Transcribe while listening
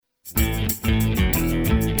boy and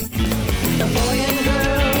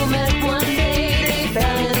girl met one day. They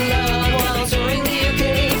fell in love while touring the UK.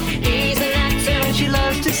 He's an actor and she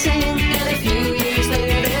loves to sing, and a few years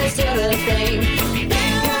later they're still a thing.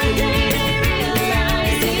 Then one day they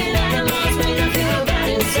realize the animals make them feel bad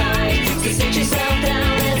inside. So sit yourself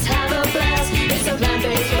down, let's have a blast. It's a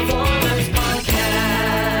Plant-Based Performers podcast.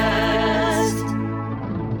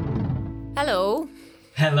 Hello.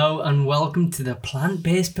 Hello and welcome to the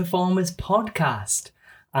Plant-Based Performers podcast.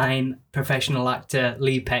 I'm professional actor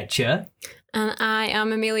Lee Petcher. And I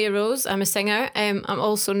am Amelia Rose. I'm a singer. I'm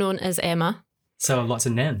also known as Emma. So lots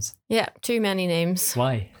of names. Yeah, too many names.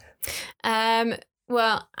 Why?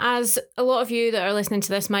 Well, as a lot of you that are listening to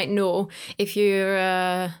this might know, if you're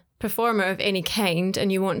a performer of any kind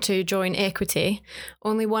and you want to join Equity,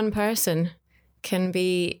 only one person can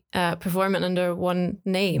be performing under one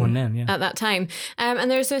name. One name, yeah. At that time. And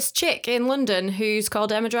there's this chick in London who's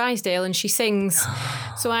called Emma Drysdale and she sings.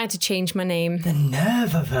 So I had to change my name. The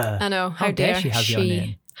nerve of her. I know. How dare she have your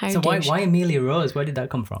name? How So dare why Amelia Rose? Where did that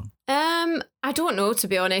come from? I don't know, to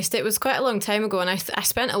be honest. It was quite a long time ago and I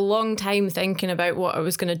spent a long time thinking about what I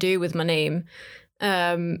was going to do with my name.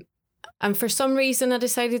 And for some reason I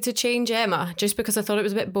decided to change Emma just because I thought it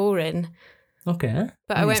was a bit boring. Okay.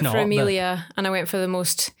 But I went for Amelia and I went for the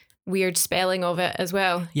most weird spelling of it as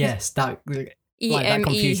well. Yes, that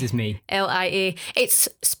confuses me. Emelia. It's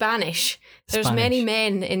Spanish. There's many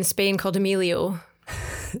men in Spain called Emilio.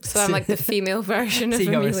 So I'm like the female version of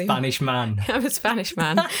Emilio. So you're a Spanish man. I'm a Spanish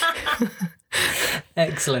man.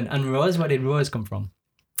 Excellent. And Rose, where did Rose come from?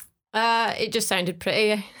 It just sounded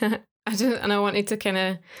pretty. And I wanted to kind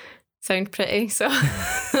of sound pretty, so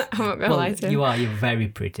I'm not going to lie to you. You're very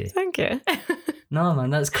pretty. Thank you. No, man,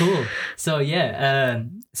 that's cool. So, yeah,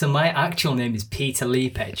 so my actual name is Peter Lee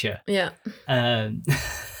Petcher. Yeah.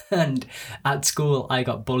 And at school, I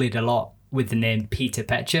got bullied a lot with the name Peter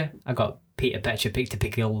Petcher. I got Peter Petcher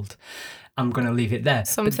pickled. I'm going to leave it there.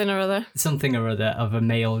 Something or other of a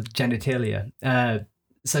male genitalia.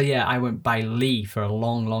 So, yeah, I went by Lee for a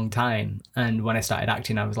long, long time. And when I started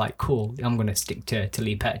acting, I was like, cool, I'm going to stick to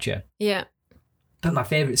Lee Petcher. Yeah. But my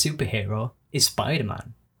favourite superhero is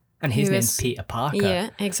Spider-Man. And his name's Peter Parker.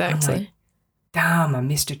 Yeah, exactly. I'm like, damn, I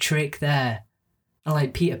missed a trick there. And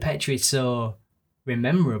like, Peter Petcher is so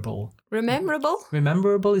memorable. Rememberable,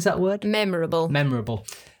 is that a word? Memorable.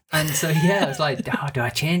 And so, yeah, I was like, oh, do I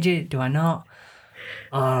change it? Do I not?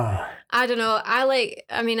 Oh. I don't know.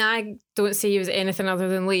 I don't see you as anything other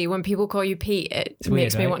than Lee. When people call you Pete, it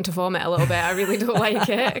makes me want to vomit a little bit. I really don't like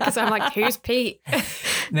it because I'm like, who's Pete?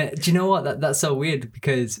 Do you know what? That's so weird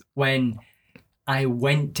because when I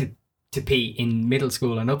went to Pete in middle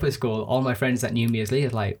school and upper school, all my friends that knew me as Lee are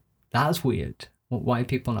like, that's weird. Why are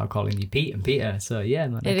people now calling you Pete and Peter? So yeah,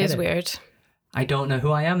 man, it is weird. I don't know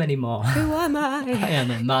who I am anymore. Who am I? I am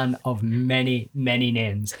a man of many, many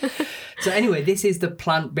names. So anyway, this is the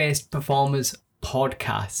Plant-Based Performers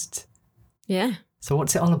podcast. Yeah. So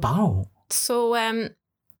what's it all about? So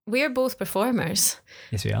we're both performers.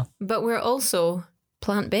 Yes, we are. But we're also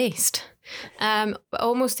plant-based.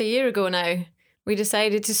 Almost a year ago now, we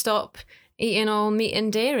decided to stop eating all meat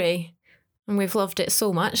and dairy. And we've loved it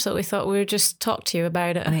so much that we thought we would just talk to you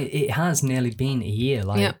about it. And it has nearly been a year.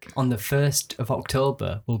 On the 1st of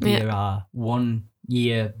October will be our 1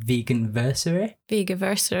 year vegan-versary.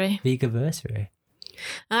 Vegaversary.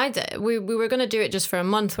 We were going to do it just for a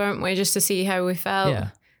month, weren't we? Just to see how we felt. Yeah.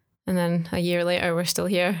 And then a year later, we're still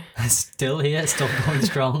here. Still here, still going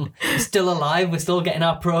strong. We're still alive. We're still getting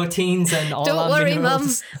our proteins and all our minerals. Don't worry, Mum.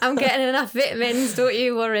 I'm getting enough vitamins. Don't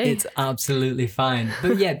you worry. It's absolutely fine.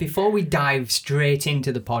 But yeah, before we dive straight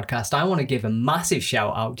into the podcast, I want to give a massive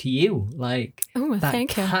shout out to you. That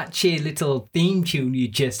catchy little theme tune you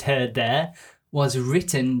just heard there was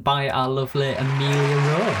written by our lovely Amelia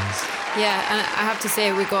Rose. Yeah, and I have to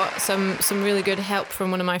say we got some really good help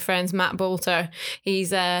from one of my friends, Matt Bolter. He's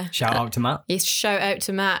shout out to Matt. Shout out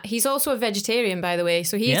to Matt. He's also a vegetarian, by the way.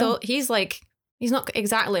 So he's he's not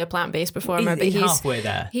exactly a plant-based performer, but he's halfway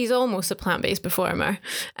there. He's almost a plant-based performer.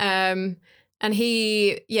 And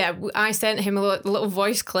I sent him a little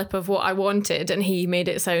voice clip of what I wanted and he made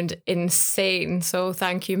it sound insane. So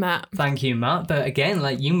thank you, Matt. Thank you, Matt. But again,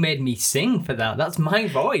 you made me sing for that. That's my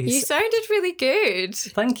voice. You sounded really good.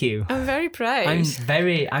 Thank you. I'm very proud.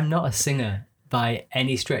 I'm not a singer by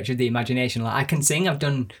any stretch of the imagination. I can sing. I've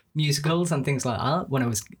done musicals and things like that when I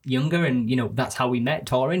was younger and, that's how we met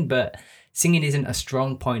touring. But singing isn't a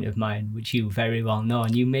strong point of mine, which you very well know,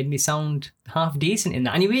 and you made me sound half decent in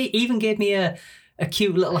that. And you even gave me a a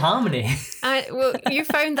cute little harmony. Well, you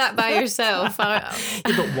found that by yourself. Yeah,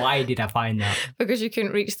 but why did I find that? Because you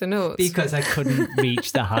couldn't reach the notes. Because I couldn't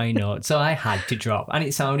reach the high note, so I had to drop. And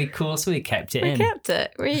it sounded cool, so we kept it in. We kept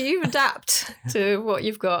it. You adapt to what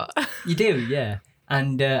you've got. You do, yeah.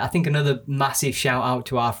 And I think another massive shout out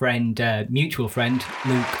to our friend, mutual friend,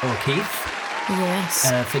 Luke O'Keefe. Yes.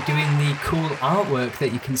 For doing the cool artwork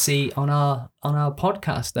that you can see on our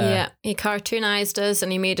podcast there. Yeah, he cartoonized us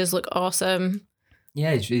and he made us look awesome.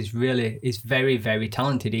 Yeah, he's very, very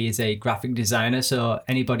talented. He is a graphic designer, so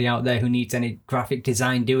anybody out there who needs any graphic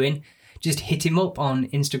design doing, just hit him up on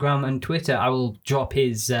Instagram and Twitter. I will drop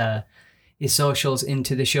his socials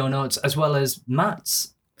into the show notes, as well as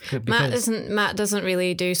Matt's. Matt doesn't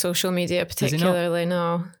really do social media particularly,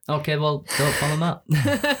 no. Okay, well, don't follow Matt.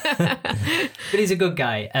 But he's a good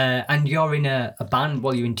guy. And you're in a band,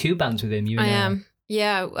 well, you're in two bands with him. I am.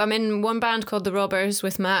 Yeah, I'm in one band called The Robbers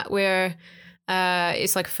with Matt, where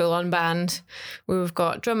it's like a full-on band. We've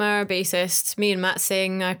got drummer, bassist, me and Matt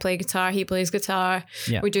sing, I play guitar, he plays guitar.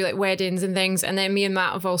 Yeah. We do like weddings and things. And then me and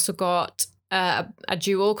Matt have also got a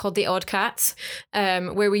duo called The Odd Cats,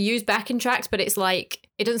 where we use backing tracks, but it's like,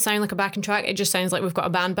 it doesn't sound like a backing track, it just sounds like we've got a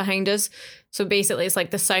band behind us. So basically it's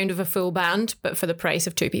like the sound of a full band, but for the price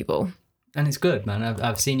of two people. And it's good, man.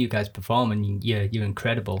 I've seen you guys perform, and you're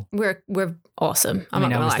incredible. We're awesome. I'm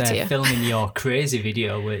not gonna lie to you. I was there filming your crazy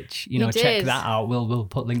video, which check that out. We'll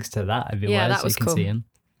put links to that everywhere, yeah, that so you can see them.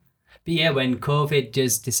 But yeah, when COVID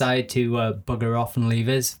just decided to bugger off and leave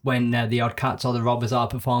us, when the Odd Cats or the Robbers are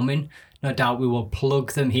performing, no doubt we will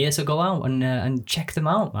plug them here. So go out and check them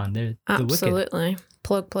out, man. They're absolutely wicked.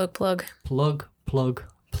 Plug. Plug.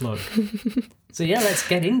 So yeah, let's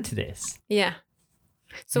get into this. Yeah.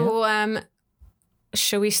 So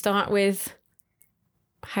shall we start with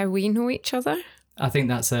how we know each other? I think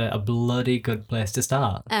that's a bloody good place to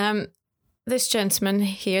start. This gentleman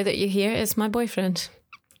here that you hear is my boyfriend.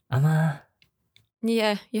 Am I?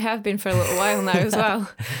 Yeah, you have been for a little while now as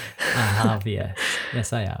well. I have, yes.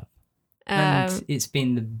 Yes, I have. And it's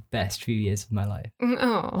been the best few years of my life.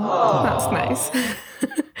 Oh, that's nice.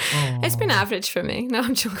 It's been average for me. No,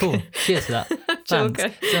 I'm joking. Cool. Cheers to that. I'm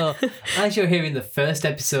joking. So, as you're hearing the first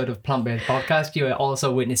episode of Plant Based Podcast, you are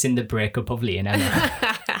also witnessing the breakup of Lee and Emma.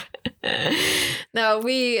 No,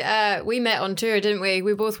 we met on tour, didn't we?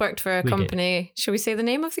 We both worked for a company. Shall we say the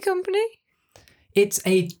name of the company? It's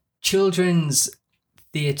a children's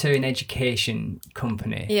theatre and education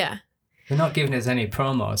company. Yeah. They're not giving us any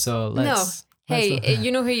promo, so let's... No. Hey,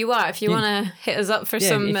 you know who you are. If you want to hit us up for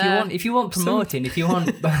some... If you want promoting, if you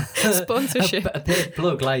want... sponsorship. A paid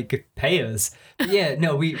plug, like, pay us. Yeah,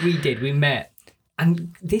 no, we did. We met.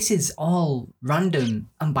 And this is all random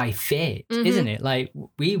and by fate, isn't it? Like,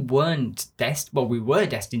 we weren't we were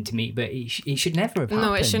destined to meet, but it should never have happened.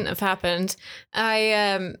 No, it shouldn't have happened.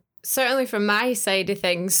 I, certainly from my side of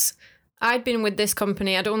things, I'd been with this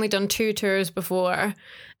company. I'd only done 2 tours before.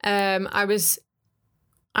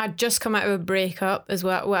 I'd just come out of a breakup as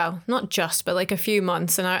well. Well, not just, but like a few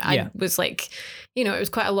months. And I was like, it was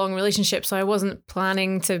quite a long relationship. So I wasn't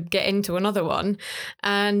planning to get into another one.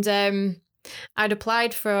 And I'd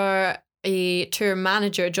applied for a tour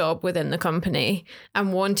manager job within the company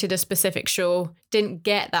and wanted a specific show. Didn't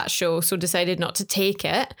get that show, so decided not to take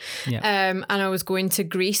it. Yeah. And I was going to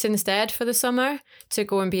Greece instead for the summer to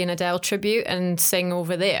go and be an Adele tribute and sing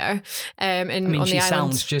over there. She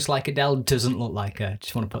sounds just like Adele, doesn't look like her.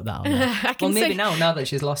 Just want to put that on there. Well, maybe now that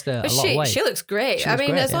she's lost a lot of weight. She looks great.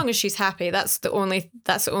 As long as she's happy, that's the only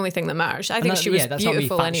thing that matters. I think she was beautiful anyway.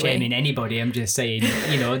 That's not me fat-shaming anybody. I'm just saying,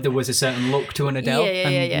 there was a certain look to an Adele.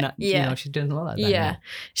 Yeah. She doesn't look like that.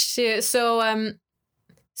 Yeah.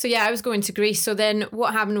 So yeah, I was going to Greece. So then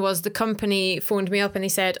what happened was the company phoned me up and they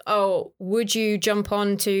said, oh, would you jump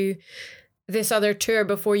on to this other tour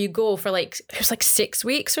before you go for it was 6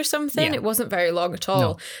 weeks or something. Yeah. It wasn't very long at all.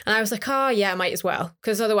 No. And I was like, oh yeah, I might as well.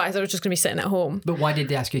 Because otherwise I was just going to be sitting at home. But why did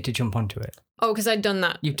they ask you to jump onto it? Oh, because I'd done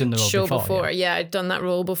that. You've done the role show before. Yeah, I'd done that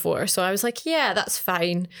role before. So I was like, yeah, that's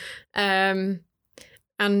fine. And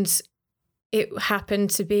it happened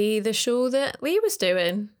to be the show that Lee was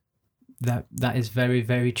doing. That is very,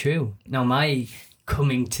 very true. Now, my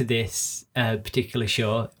coming to this particular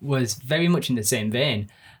show was very much in the same vein.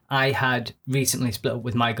 I had recently split up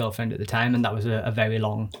with my girlfriend at the time, and that was a very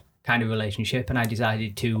long kind of relationship, and I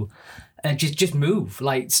decided to just move,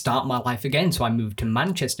 start my life again. So I moved to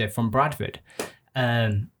Manchester from Bradford.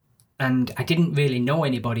 And I didn't really know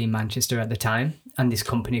anybody in Manchester at the time, and this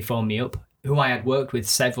company phoned me up, who I had worked with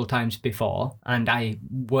several times before, and I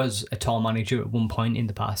was a tour manager at one point in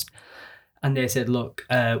the past. And they said, look,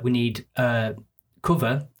 we need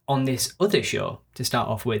cover on this other show to start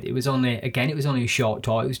off with. It was only a short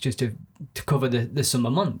tour. It was just to cover the summer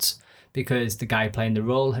months because the guy playing the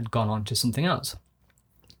role had gone on to something else.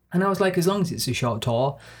 And I was like, as long as it's a short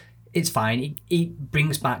tour, it's fine. It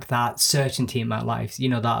brings back that certainty in my life, you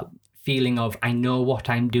know, that feeling of I know what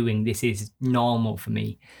I'm doing. This is normal for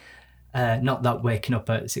me. Not that waking up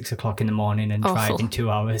at 6 o'clock in the morning and driving 2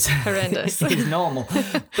 hours horrendous is normal,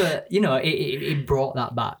 but you know, it brought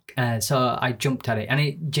that back. So I jumped at it, and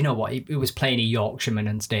do you know what? It was playing a Yorkshireman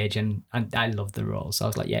on stage, and I loved the role. So I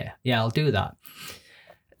was like, yeah, I'll do that,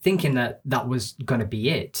 thinking that was going to be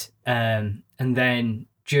it. And then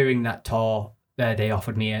during that tour, they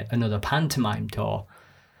offered me another pantomime tour,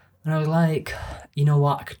 and I was like, you know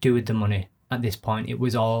what? I could do with the money at this point. It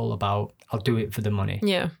was all about I'll do it for the money.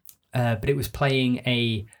 Yeah. But it was playing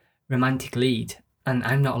a romantic lead, and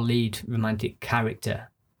I'm not a lead romantic character.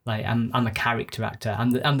 Like I'm a character actor.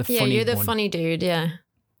 I'm the funny one. Yeah, you're the funny dude. Yeah.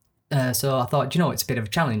 So I thought, you know, it's a bit of a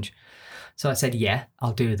challenge. So I said, yeah,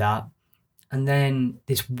 I'll do that. And then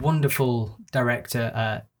this wonderful director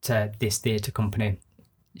at this theatre company,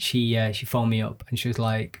 she phoned me up and she was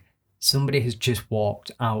like, somebody has just walked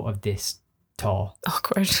out of this tour.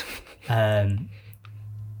 Awkward.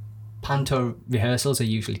 Panto rehearsals are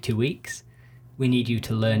usually 2 weeks. We need you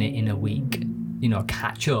to learn it in a week. You know,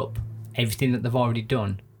 catch up everything that they've already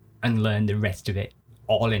done and learn the rest of it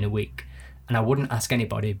all in a week. And I wouldn't ask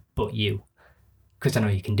anybody but you because I know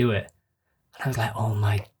you can do it. And I was like, oh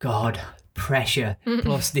my God, pressure.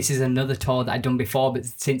 Plus, this is another tour that I'd done before, but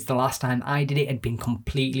since the last time I did it, had been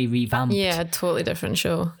completely revamped. Yeah, totally different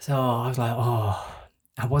show. So I was like,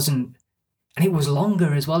 I wasn't. And it was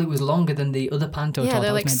longer as well. It was longer than the other panto tour. Yeah,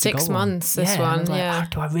 they're like 6 months, this one. Like,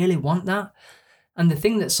 do I really want that? And the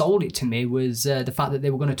thing that sold it to me was the fact that they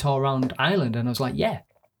were going to tour around Ireland. And I was like, yeah,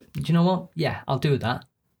 do you know what? Yeah, I'll do that.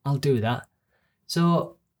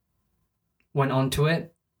 So went on to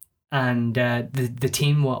it. And the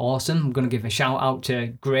team were awesome. I'm going to give a shout out to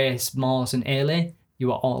Grace, Morse and Ailey. You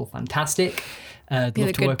were all fantastic. Love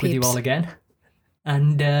to work with you all again.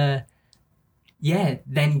 And...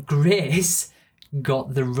 then Grace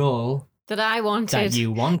got the role that I wanted. That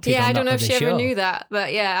you wanted. Yeah, I don't know if she ever knew that,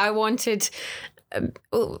 but yeah, I wanted.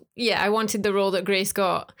 I wanted the role that Grace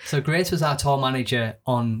got. So Grace was our tour manager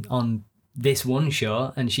on this one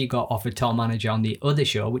show, and she got offered tour manager on the other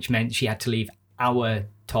show, which meant she had to leave our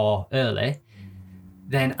tour early.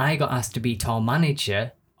 Then I got asked to be tour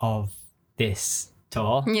manager of this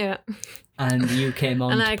tour. Yeah. And you came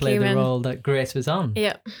on to play the role that Grace was on.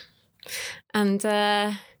 Yeah. And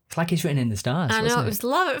it's like it's written in the stars. I know, it was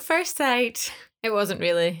love at first sight. It wasn't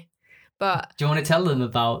really, but do you want to tell them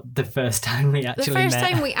about the first time we actually met? The first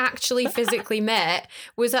time we actually physically met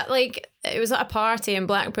was at it was at a party in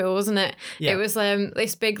Blackpool, wasn't it? Yeah. It was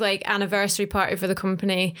this big anniversary party for the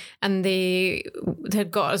company, and they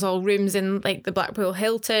had got us all rooms in the Blackpool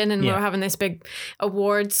Hilton, and we were having this big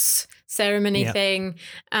awards ceremony thing,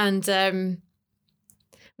 and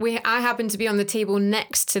I happened to be on the table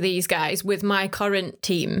next to these guys with my current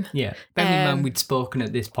team. Yeah. Bearing in mind we'd spoken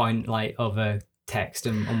at this point over text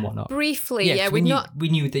and whatnot. Briefly, yeah. We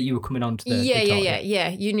knew that you were coming on to the Yeah.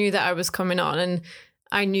 You knew that I was coming on, and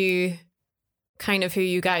I knew kind of who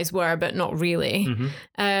you guys were, but not really.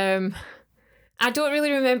 Mm-hmm. I don't really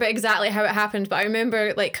remember exactly how it happened, but I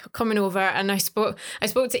remember coming over and I spoke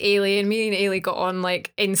to Ailey, and me and Ailey got on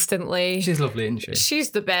instantly. She's lovely, isn't she? She's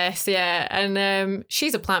the best, yeah. And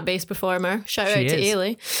she's a plant-based performer. Shout out to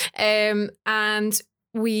Ailey. And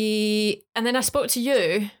then I spoke to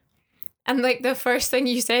you, and the first thing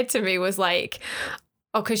you said to me was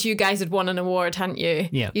because you guys had won an award, hadn't you?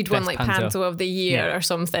 Yeah. You'd won Panto of the Year or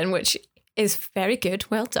something, which is very good.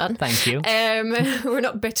 Well done. Thank you. We're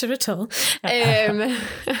not bitter at all.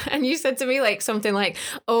 And you said to me something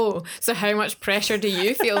oh, so how much pressure do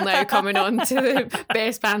you feel now coming on to the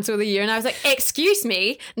best panto of the year? And I was like, excuse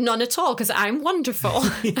me, none at all, because I'm wonderful.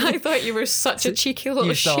 I thought you were such a cheeky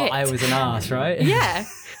little shit. You thought I was an arse, right? Yeah,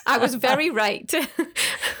 I was very right.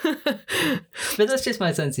 But that's just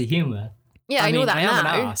my sense of humour. Yeah, I know that now. I am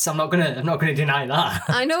an arse. I'm not gonna deny that.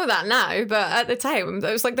 I know that now, but at the time,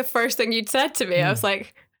 that was the first thing you'd said to me. I was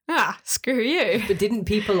like, screw you. But didn't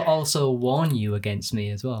people also warn you against me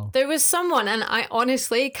as well? There was someone, and I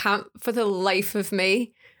honestly can't for the life of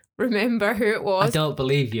me remember who it was. I don't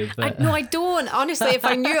believe you, but... No, I don't. Honestly, if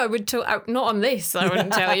I knew, I would tell... Not on this, I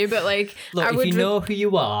wouldn't tell you, but Look, if you know who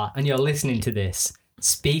you are and you're listening to this,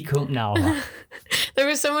 speak up now. There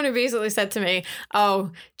was someone who basically said to me,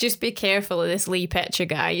 oh, just be careful of this Lee Petra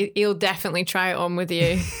guy. He'll definitely try it on with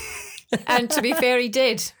you. And to be fair, he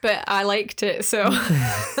did, but I liked it, so.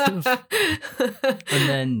 And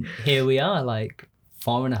then here we are,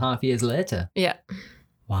 4.5 years later. Yeah.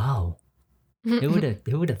 Wow. Who would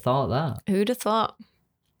have thought that? Who'd have thought?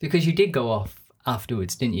 Because you did go off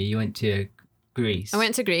afterwards, didn't you? You went to Greece. I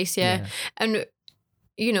went to Greece, yeah. And,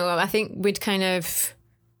 you know, I think we'd kind of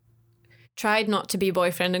tried not to be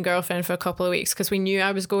boyfriend and girlfriend for a couple of weeks because we knew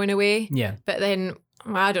I was going away. Yeah. But then,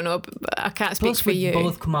 well, I don't know, but I can't speak for you.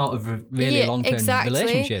 Both come out of really long-term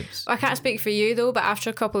relationships. I can't speak for you, though, but after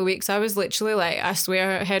a couple of weeks, I was literally like, I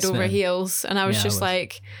swear, head over heels. And I was just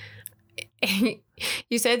like,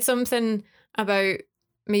 you said something about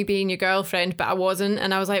me being your girlfriend, but I wasn't.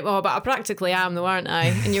 And I was like, well, but I practically am though, aren't I?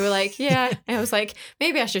 And you were like, yeah. And I was like,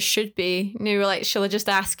 maybe I just should be. And you were like, shall I just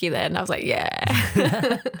ask you then? And I was like,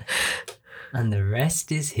 yeah. And the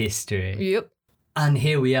rest is history. Yep. And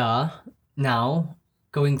here we are now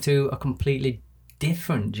going through a completely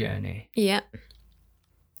different journey. Yeah.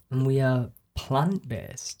 And we are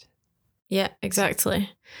plant-based. Yeah, exactly.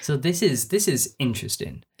 So this is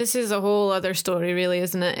interesting. This is a whole other story, really,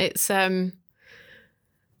 isn't it? It's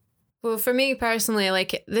well, for me personally,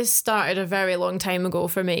 like this started a very long time ago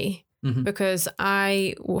for me because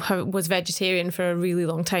I was vegetarian for a really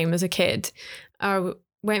long time as a kid. I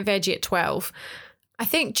went veggie at 12. I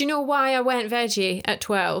think, do you know why I went veggie at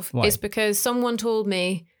 12? Why? It's because someone told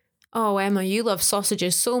me, oh, Emma, you love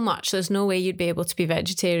sausages so much, there's no way you'd be able to be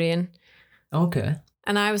vegetarian. Okay.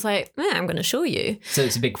 And I was like, I'm going to show you. So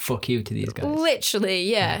it's a big fuck you to these guys. Literally,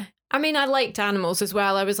 yeah. I mean, I liked animals as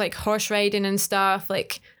well. I was like horse riding and stuff,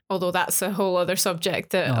 like, although that's a whole other subject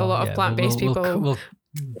that a lot of plant-based people... We'll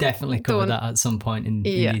definitely cover that at some point in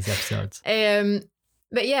these episodes.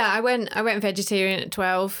 But yeah, I went vegetarian at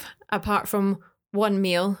 12, apart from one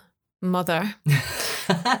meal, mother,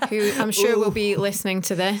 who I'm sure will be listening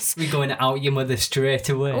to this. We're going to out your mother straight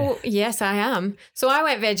away. Oh, yes, I am. So I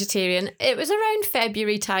went vegetarian. It was around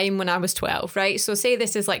February time when I was 12, right? So say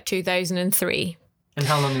this is like 2003. And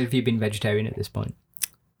how long have you been vegetarian at this point?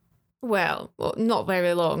 Well, not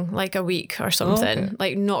very long, like a week or something. Okay.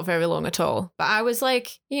 Like not very long at all. But I was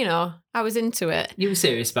like, you know, I was into it. You were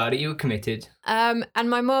serious about it. You were committed. And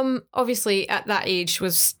my mum, obviously at that age,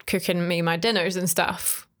 was cooking me my dinners and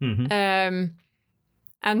stuff. Mm-hmm.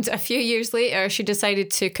 And a few years later, she decided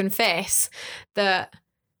to confess that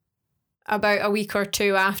about a week or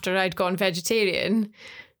two after I'd gone vegetarian,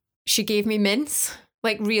 she gave me mince.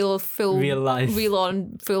 Like real life, full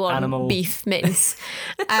on animal beef mince,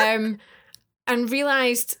 and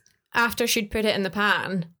realised after she'd put it in the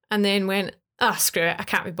pan and then went, oh, screw it, I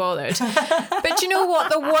can't be bothered. But you know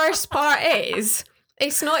what the worst part is?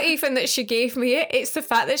 It's not even that she gave me it, it's the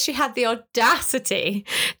fact that she had the audacity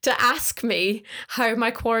to ask me how my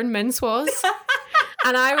corn mince was.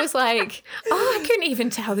 And I was like, oh, I couldn't even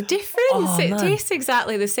tell the difference. It tastes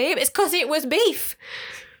exactly the same. It's because it was beef.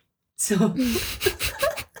 So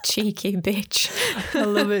cheeky bitch. I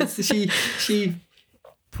love it. So she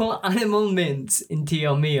put animal mince into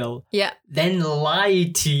your meal. Yeah. Then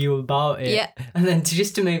lied to you about it. Yeah. And then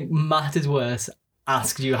just to make matters worse,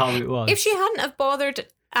 asked you how it was. If she hadn't have bothered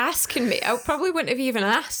asking me, I probably wouldn't have even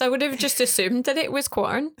asked. I would have just assumed that it was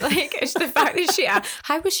corn. Like, it's the fact that she asked,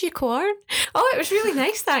 how was your corn? Oh, it was really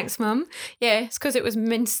nice, thanks, Mum. Yeah, it's because it was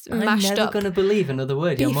minced, mashed up. I'm never going to believe another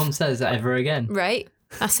word your mum says that ever again. Right.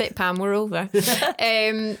 That's it, Pam, we're over.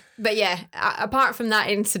 But yeah, apart from that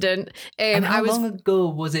incident... and how long ago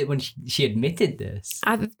was it when she admitted this?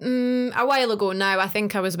 A while ago now. I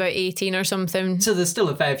think I was about 18 or something. So there's still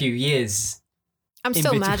a fair few years. I'm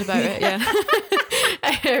still mad about it, yeah.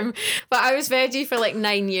 But I was veggie for like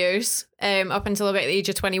 9 years, up until about the age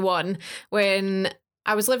of 21, when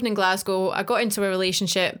I was living in Glasgow. I got into a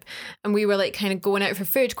relationship and we were like kind of going out for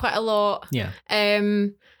food quite a lot. Yeah. I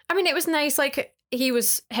mean, it was nice, like...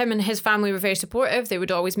 him and his family were very supportive. They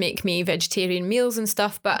would always make me vegetarian meals and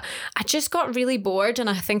stuff, but I just got really bored and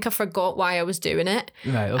I think I forgot why I was doing it.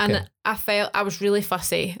 Right, okay. And I felt I was really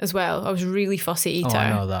fussy as well. I was a really fussy eater. Oh, I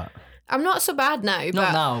know that. I'm not so bad now.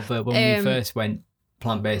 Not now, but when we first went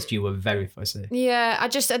plant-based, you were very fussy. Yeah, I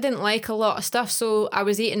didn't like a lot of stuff. So I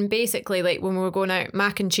was eating basically, like when we were going out,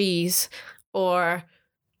 mac and cheese or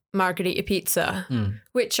margherita pizza,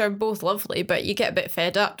 which are both lovely, but you get a bit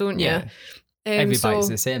fed up, don't you? Yeah. Every bite's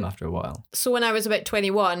the same after a while. So when I was about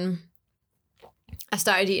 21, I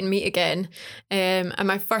started eating meat again. And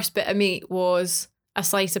my first bit of meat was a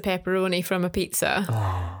slice of pepperoni from a pizza.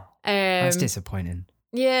 Oh, that's disappointing.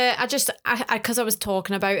 Yeah, because I was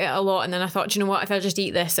talking about it a lot, and then I thought, do you know what, if I just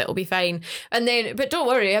eat this, it'll be fine. And then, but don't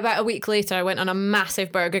worry, about a week later, I went on a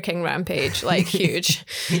massive Burger King rampage, like huge.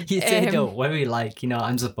 You say, don't worry, like, you know,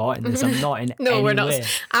 I'm supporting this. I'm not in any we're not. way.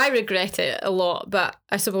 I regret it a lot, but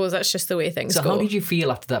I suppose that's just the way things go. So how did you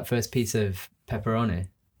feel after that first piece of pepperoni?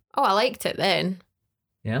 Oh, I liked it then.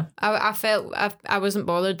 Yeah? I felt I wasn't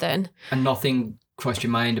bothered then. And nothing crossed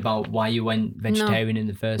your mind about why you went vegetarian in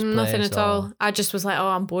the first place? Nothing at all. I just was like, oh,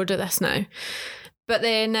 I'm bored of this now. But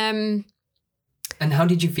then... and how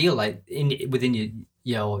did you feel like within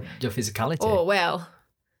your physicality? Oh, well.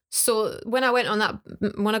 So when I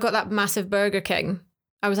got that massive Burger King,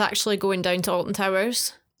 I was actually going down to Alton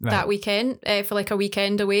Towers that weekend for like a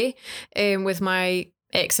weekend away with my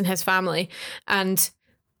ex and his family. And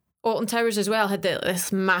Alton Towers as well had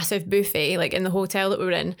this massive buffet like in the hotel that we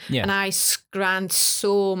were in. Yeah. And I scranned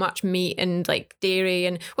so much meat and like dairy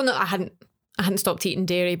and, well, no, I hadn't stopped eating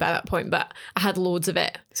dairy by that point, but I had loads of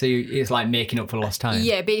it. So it's like making up for lost time.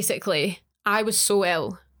 Yeah, basically. I was so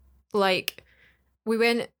ill. Like,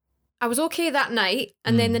 I was okay that night,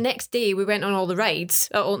 and then the next day we went on all the rides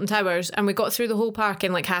at Alton Towers, and we got through the whole park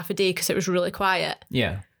in like half a day because it was really quiet.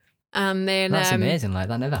 Yeah. And then... That's amazing, like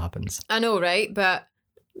that never happens. I know, right? But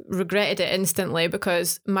regretted it instantly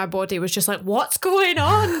because my body was just like, what's going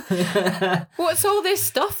on? What's all this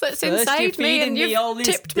stuff that's inside me? And you've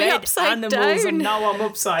tipped me upside down. And now I'm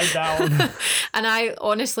upside down. And I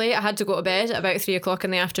had to go to bed at about 3:00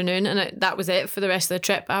 in the afternoon, and that was it for the rest of the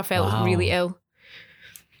trip. I felt really ill.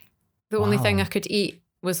 The only thing I could eat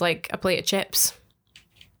was like a plate of chips.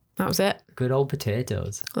 That was it. Good old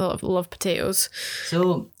potatoes. I love potatoes.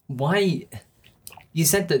 So why... You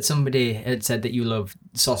said that somebody had said that you love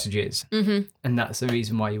sausages, and that's the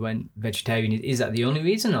reason why you went vegetarian. Is that the only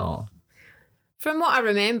reason, or? From what I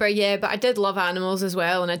remember, yeah, but I did love animals as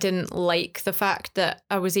well, and I didn't like the fact that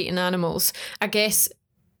I was eating animals. I guess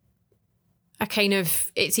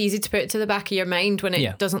it's easy to put it to the back of your mind when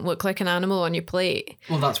it doesn't look like an animal on your plate.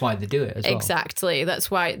 Well, that's why they do it as well. Exactly. That's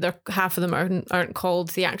why half of them aren't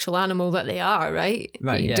called the actual animal that they are, right?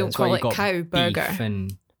 Right, you don't call it cow burger. Beef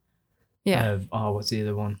and... Yeah. What's the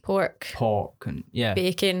other one? Pork and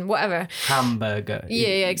bacon, whatever. Hamburger.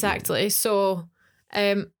 Yeah, exactly. So,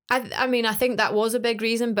 I mean, I think that was a big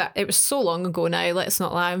reason, but it was so long ago now. Let's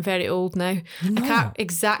not lie, I'm very old now. No. I can't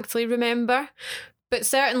exactly remember, but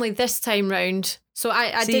certainly this time round. So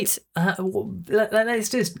I did. Let's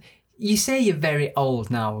just. You say you're very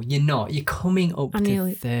old now. You're not. You're coming up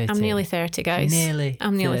to 30. I'm nearly 30, guys.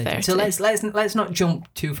 I'm nearly 30. So let's not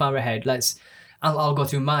jump too far ahead. I'll go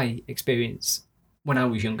through my experience when I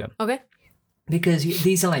was younger. Okay. Because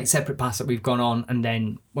these are like separate paths that we've gone on, and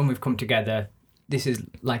then when we've come together, this is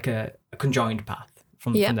like a conjoined path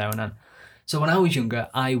from there on on. So when I was younger,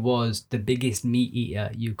 I was the biggest meat eater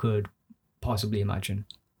you could possibly imagine.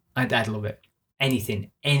 I'd love it. Anything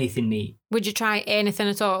meat. Would you try anything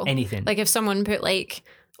at all? Anything. Like if someone put like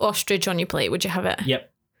ostrich on your plate, would you have it?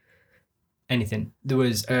 Yep. Anything. There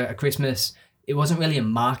was a Christmas... It wasn't really a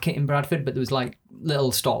market in Bradford, but there was like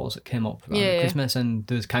little stalls that came up around Christmas, and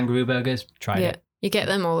there was kangaroo burgers. Tried it. You get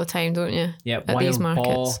them all the time, don't you? Yeah. At these markets.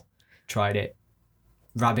 Boar, tried it.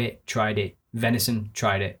 Rabbit, tried it. Venison,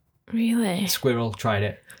 tried it. Really? Squirrel, tried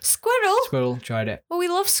it. Squirrel, tried it. Oh, we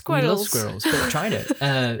love squirrels. We love squirrels, but tried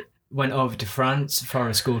it. Went over to France for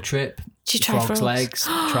a school trip. Did you try Frog's legs?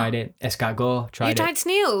 Tried it. Escargot, tried it. You tried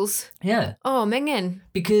snails? Yeah. Oh, minging.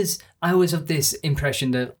 Because I was of this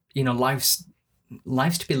impression that,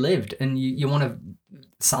 life's to be lived, and you want to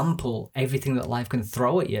sample everything that life can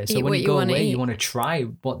throw at you. So when you go away, you want to try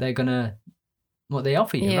what they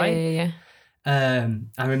offer you, right? Yeah.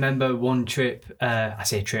 I remember one trip,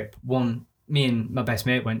 me and my best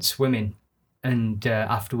mate went swimming, and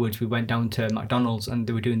afterwards we went down to McDonald's, and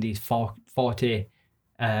they were doing these 40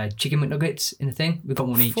 chicken McNuggets in a thing. We got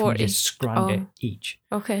one each, 40. And we just scrambled it each.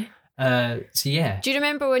 Okay. So yeah. Do you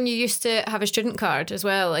remember when you used to have a student card as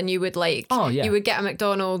well, and you would you would get a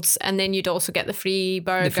McDonald's, and then you'd also get the free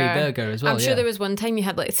burger? The free burger as well. I'm sure there was one time you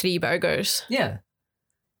had like 3 burgers. Yeah.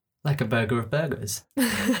 Like a burger of burgers.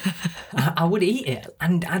 I would eat it,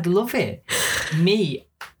 and I'd love it.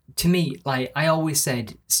 To me, like I always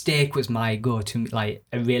said, steak was my go-to, like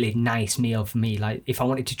a really nice meal for me. Like if I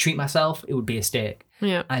wanted to treat myself, it would be a steak.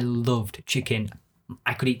 Yeah. I loved chicken.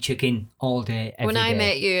 I could eat chicken all day, every day. When I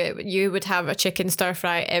met you, you would have a chicken stir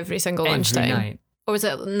fry every single lunchtime. Every night. Or was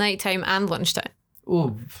it nighttime and lunchtime?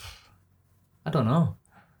 Oh, I don't know.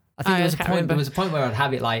 I think there was a point where I'd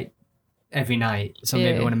have it like every night. So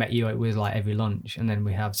maybe when I met you, it was like every lunch, and then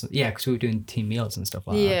we have some. Yeah, because we were doing team meals and stuff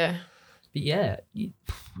like that. Yeah. But yeah, you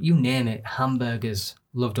name it. Hamburgers,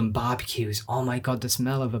 loved them. Barbecues. Oh my God, the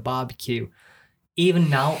smell of a barbecue. Even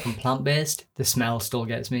now, I'm plant-based, the smell still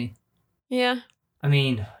gets me. Yeah. I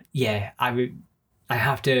mean, yeah, I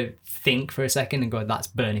have to think for a second and go, that's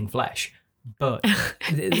burning flesh. But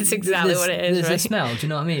it's exactly what it is, there's right? a smell, do you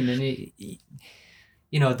know what I mean?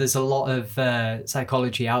 And there's a lot of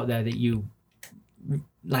psychology out there that you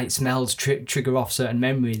like smells trigger off certain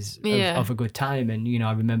memories of a good time. And, you know,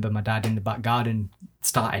 I remember my dad in the back garden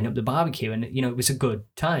starting up the barbecue, and, you know, it was a good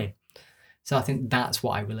time. So I think that's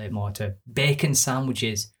what I relate more to. Bacon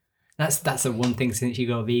sandwiches. That's the one thing since you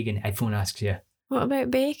go vegan, everyone asks you. What about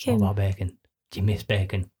bacon? What about bacon? Do you miss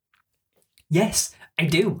bacon? Yes, I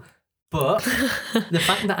do. But the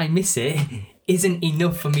fact that I miss it isn't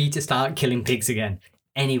enough for me to start killing pigs again.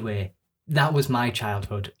 Anyway, that was my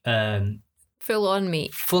childhood. Full on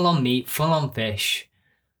meat. Full on meat, full on fish,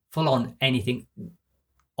 full on anything.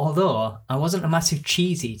 Although I wasn't a massive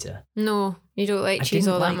cheese eater. No, you don't like cheese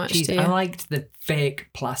all that much, do you? I liked the fake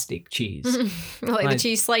plastic cheese. like the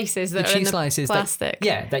cheese slices that are in the plastic.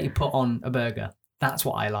 That you put on a burger. That's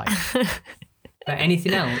what I like. But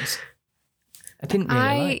anything else, I didn't really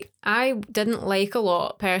like. I didn't like a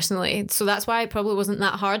lot personally. So that's why it probably wasn't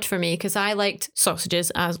that hard for me, because I liked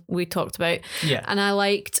sausages, as we talked about. Yeah. And I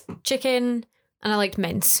liked chicken and I liked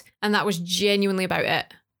mince. And that was genuinely about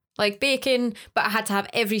it. Like bacon, but I had to have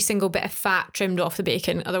every single bit of fat trimmed off the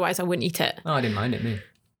bacon. Otherwise, I wouldn't eat it. Oh, I didn't mind it, me.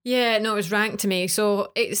 Yeah, no, it was rank to me.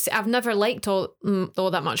 So I've never liked all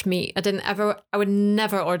that much meat. I would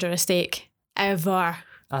never order a steak. Ever.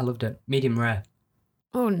 I loved it. Medium rare.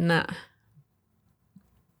 Oh, nah.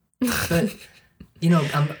 But, you know,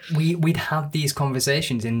 we'd have these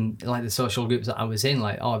conversations in like the social groups that I was in,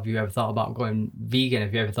 like, oh, have you ever thought about going vegan?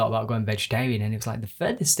 Have you ever thought about going vegetarian? And it was like the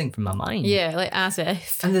furthest thing from my mind. Yeah, like as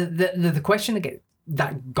if. And the question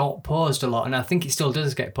that got posed a lot, and I think it still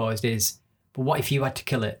does get posed, is, but what if you had to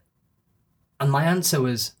kill it? And my answer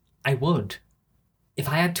was, I would. If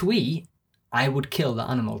I had to eat, I would kill the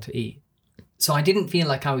animal to eat. So I didn't feel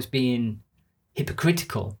like I was being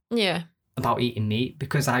hypocritical about eating meat,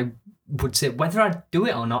 because I would say whether I'd do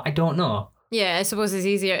it or not, I don't know. Yeah, I suppose it's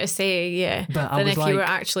easier to say, but than if you were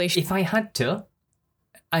actually... If I had to,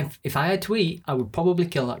 if I had to eat, I would probably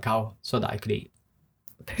kill that cow so that I could eat.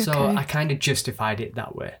 Okay. So I kind of justified it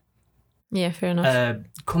that way. Yeah, fair enough.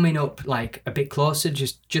 Coming up like a bit closer,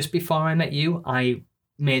 just before I met you, I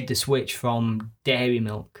made the switch from dairy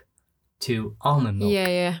milk to almond milk.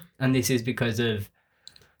 Yeah. And this is because of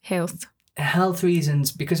health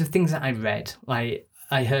reasons, because of things that I read. Like,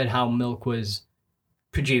 I heard how milk was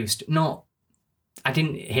produced. I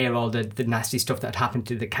didn't hear all the nasty stuff that had happened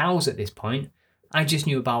to the cows at this point. I just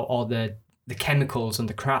knew about all the chemicals and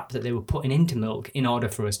the crap that they were putting into milk in order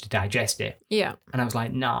for us to digest it. Yeah. And I was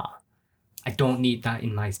like, nah, I don't need that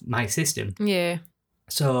in my system. Yeah.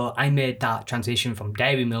 So I made that transition from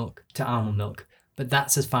dairy milk to almond milk. But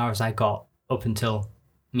that's as far as I got up until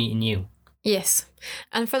meeting you. Yes.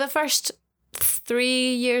 And for the first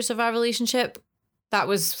 3 years of our relationship, that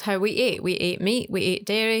was how we ate. We ate meat, we ate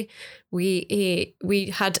dairy, you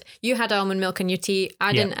had almond milk in your tea.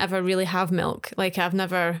 I didn't ever really have milk. Like, I've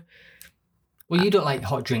never... Well, you don't like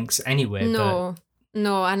hot drinks anyway. No,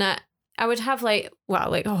 and I would have like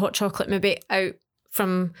a hot chocolate maybe out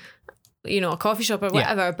from, you know, a coffee shop or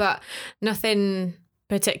whatever, but nothing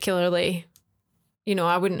particularly... You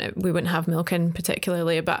know, we wouldn't have milk in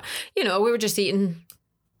particularly, but, you know, we were just eating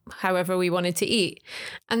however we wanted to eat.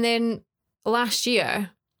 And then last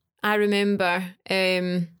year, I remember,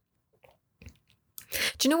 do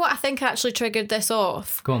you know what I think actually triggered this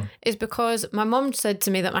off? Go on. Is because my mum said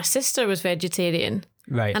to me that my sister was vegetarian.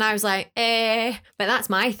 Right. And I was like, but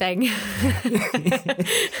that's my thing.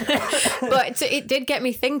 But it did get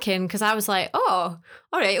me thinking, because I was like, oh,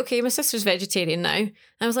 all right, okay, my sister's vegetarian now. And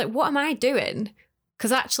I was like, what am I doing?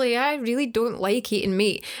 Because actually, I really don't like eating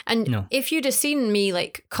meat. And if you'd have seen me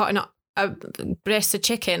like cutting up a breast of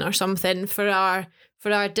chicken or something for our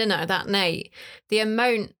dinner that night, the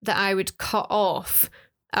amount that I would cut off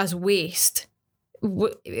as waste,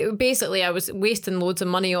 basically I was wasting loads of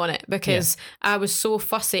money on it, because I was so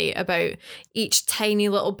fussy about each tiny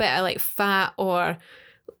little bit of like fat, or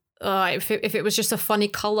if it was just a funny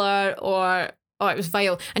colour, or... Oh, it was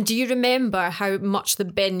vile. And do you remember how much the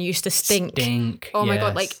bin used to stink? Oh my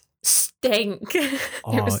God, like stink. It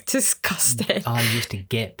was disgusting. I used to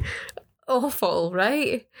gip. Awful,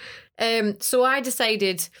 right? So I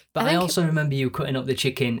decided... But I also remember you cutting up the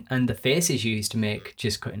chicken and the faces you used to make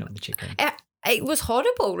just cutting up the chicken. It was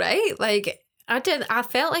horrible, right? Like, I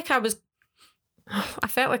felt like I was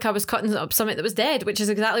cutting up something that was dead, which is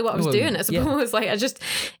exactly what I was doing, I suppose. Like,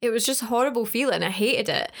 it was just a horrible feeling. I hated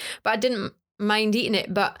it, but I didn't mind eating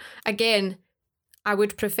it. But again, I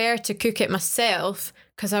would prefer to cook it myself,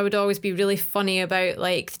 because I would always be really funny about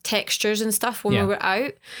like textures and stuff when we were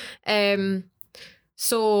out.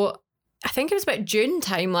 So I think it was about June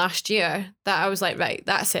time last year that I was like, right,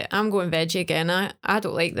 that's it. I'm going veggie again. I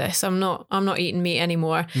don't like this. I'm not eating meat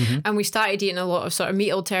anymore. And we started eating a lot of sort of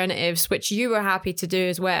meat alternatives, which you were happy to do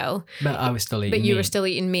as well. But I was still eating But you meat. were still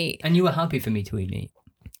eating meat. And you were happy for me to eat meat.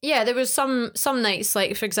 Yeah, there was some nights,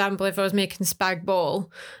 like for example, if I was making spag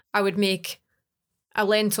bol, I would make a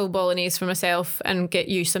lentil bolognese for myself and get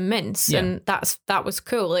you some mince. Yeah. And that was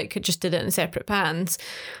cool. Like, I just did it in separate pans.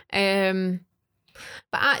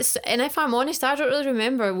 But if I'm honest, I don't really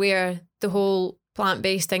remember where the whole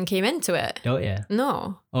plant-based thing came into it. Oh, yeah.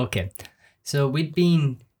 No. Okay. So we'd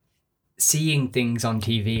been seeing things on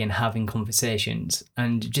TV and having conversations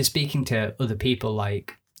and just speaking to other people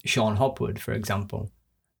like Sean Hopwood, for example,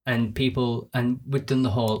 and we'd done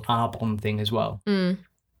the whole Arbonne thing as well.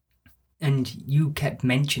 And you kept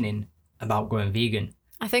mentioning about going vegan.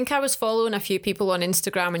 I think I was following a few people on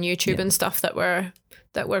Instagram and YouTube and stuff that were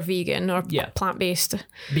vegan or plant-based.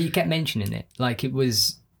 But you kept mentioning it. Like it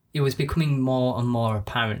was becoming more and more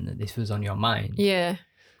apparent that this was on your mind. Yeah.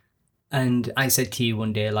 And I said to you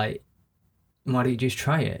one day, like, why don't you just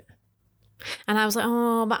try it? And I was like,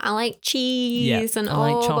 oh, but I like cheese and I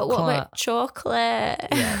like but what about chocolate?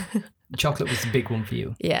 Yeah. Chocolate was the big one for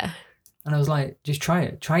you. Yeah. And I was like, just try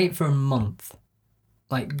it. Try it for a month.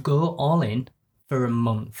 Like, go all in for a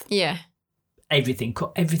month. Yeah. Everything.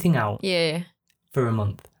 Cut everything out. Yeah. For a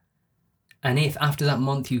month. And if after that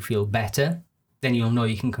month you feel better, then you'll know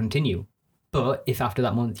you can continue. But if after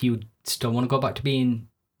that month you still want to go back to being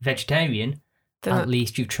vegetarian, at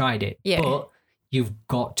least you've tried it. Yeah. But you've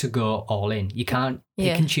got to go all in. You can't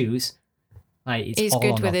pick and choose. Like, it's he's all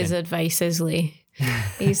good or with his nothing. advice, isn't he?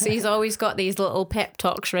 He's always got these little pep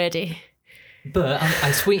talks ready. But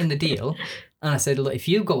I sweetened the deal and I said, look, if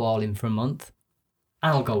you go all in for a month,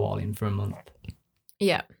 I'll go all in for a month.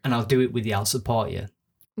 Yeah. And I'll do it with you. I'll support you.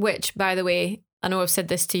 Which, by the way, I know I've said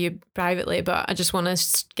this to you privately, but I just want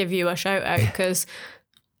to give you a shout out because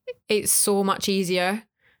it's so much easier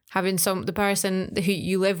having the person who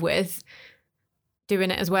you live with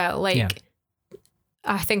doing it as well. Like,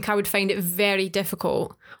 I think I would find it very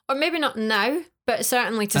difficult, or maybe not now, but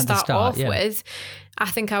certainly to start off with, I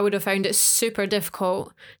think I would have found it super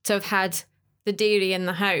difficult to have had the dairy in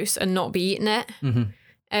the house and not be eating it.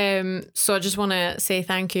 So I just want to say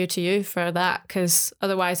thank you to you for that, because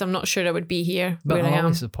otherwise I'm not sure I would be here But where I I'll am.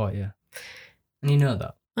 always support you. And you know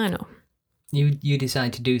that. I know. You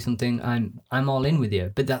decide to do something, I'm all in with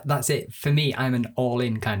you. But that's it. For me, I'm an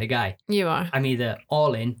all-in kind of guy. You are. I'm either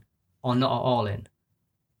all in or not all in.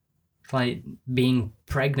 It's like being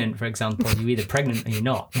pregnant, for example. You're either pregnant or you're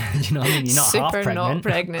not. Do you know what I mean? You're not half Super not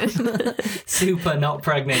pregnant. Super not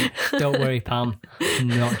pregnant. Don't worry, Pam.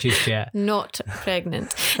 Not just yet. Not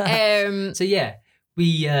pregnant. So yeah,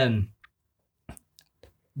 we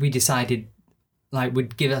decided like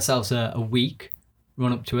we'd give ourselves a week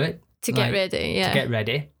run up to it. To get ready, yeah. To get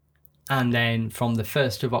ready. And then from the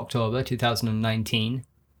 1st of October 2019,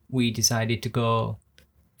 we decided to go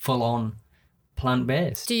full on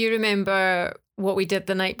plant-based. Do you remember what we did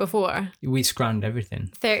the night before? We scrammed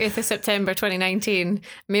everything. 30th of September 2019.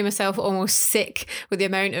 Made myself almost sick with the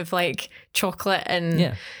amount of like chocolate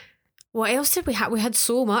and what else did we have? We had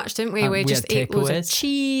so much, didn't we? We just ate loads of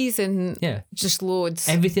cheese and just loads.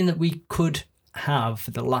 Everything that we could have for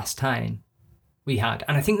the last time we had.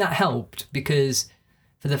 And I think that helped because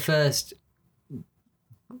for the first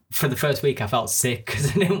week I felt sick because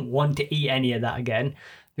I didn't want to eat any of that again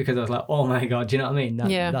because I was like, oh my God, do you know what I mean?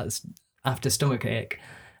 That's after stomachache.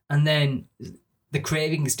 And then the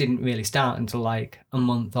cravings didn't really start until like a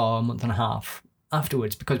month or a month and a half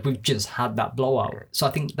afterwards because we've just had that blowout. So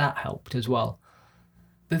I think that helped as well.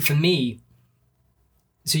 But for me,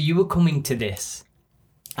 so you were coming to this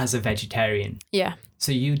as a vegetarian. Yeah.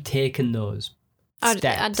 So you'd taken those steps.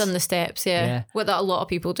 I'd done the steps, yeah. What that a lot of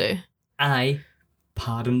people do. I,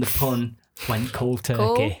 pardon the pun, went cold turkey.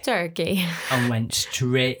 Cold turkey. And went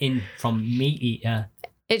straight in from meat eater.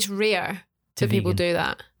 It's rare that people do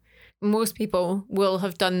that. Most people will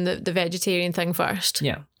have done the vegetarian thing first.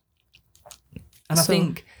 Yeah. And I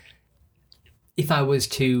think if I was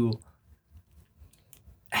to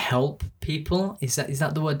help people, is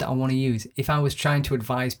that the word that I want to use? If I was trying to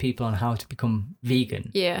advise people on how to become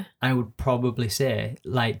vegan, I would probably say,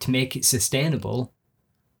 like, to make it sustainable,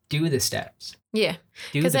 do the steps. Yeah.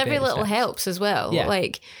 Because every little helps as well. Yeah.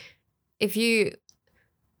 Like, if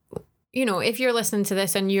if you're listening to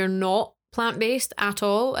this and you're not plant-based at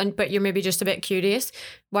all, but you're maybe just a bit curious,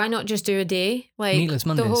 why not just do a day? Like, Meatless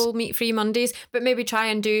Mondays. The whole meat-free Mondays, but maybe try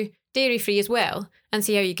and do dairy-free as well and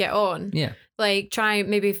see how you get on. Yeah. Like, try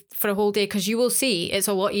maybe for a whole day, because you will see it's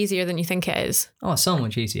a lot easier than you think it is. Oh, so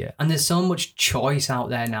much easier. And there's so much choice out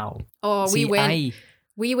there now. Oh, See,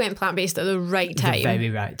 we went plant-based at the right time. The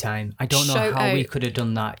very right time. I don't know how we could have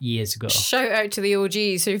done that years ago. Shout out to the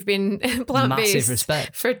OGs who've been plant-based Massive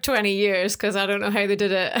respect. for 20 years, because I don't know how they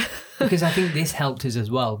did it. Because I think this helped us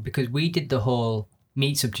as well, because we did the whole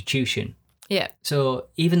meat substitution. Yeah. So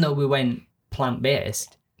even though we went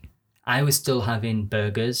plant-based, I was still having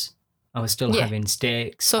burgers. I was still having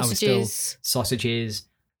steaks. Sausages. I was still sausages.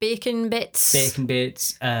 Bacon bits.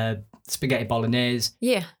 Spaghetti bolognese.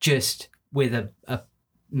 Yeah. Just with a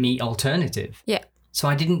meat alternative. Yeah. So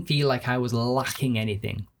I didn't feel like I was lacking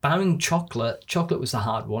anything. Barring chocolate was the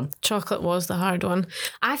hard one. Chocolate was the hard one.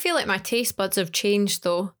 I feel like my taste buds have changed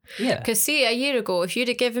though. Yeah. Because see, a year ago, if you'd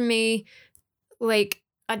have given me like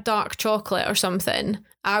a dark chocolate or something,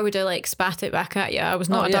 I would have like spat it back at you. I was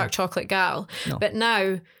not a dark chocolate gal. No. But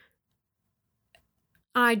now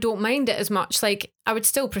I don't mind it as much. Like, I would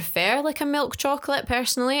still prefer like a milk chocolate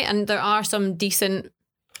personally, and there are some decent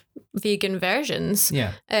vegan versions.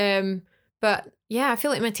 Yeah. But yeah, I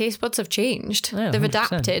feel like my taste buds have changed. Yeah, they've 100%.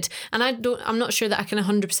 adapted, and I'm not sure that I can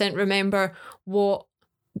 100% remember what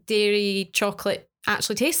dairy chocolate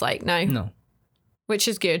actually tastes like now. No. Which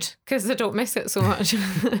is good, because I don't miss it so much.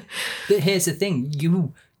 But here's the thing,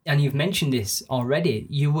 you've mentioned this already,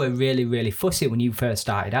 you were really, really fussy when you first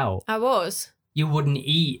started out. I was. You wouldn't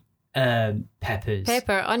eat peppers.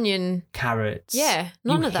 Pepper, onion. Carrots. Yeah,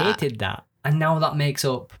 none of that. You hated that. And now that makes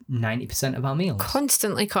up 90% of our meals.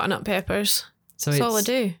 Constantly cutting up peppers. So that's all I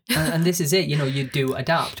do. and this is it, you do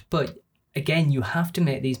adapt. But again, you have to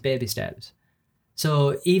make these baby steps.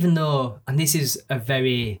 So even though, and this is a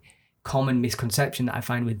very common misconception that I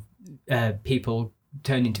find with people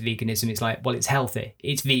turning to veganism, it's like, well, it's healthy.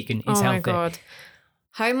 It's vegan. It's healthy. Oh my God.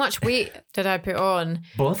 How much weight did I put on?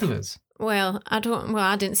 Both of us. Well, I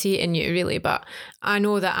didn't see it in you really, but I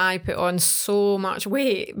know that I put on so much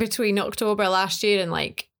weight between October last year and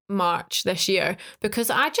like March this year,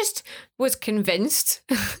 because I just was convinced.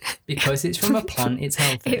 Because it's from a plant, it's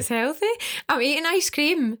healthy. It's healthy. I'm eating ice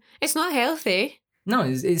cream. It's not healthy. No,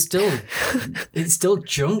 it's still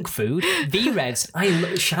junk food. V-Revs.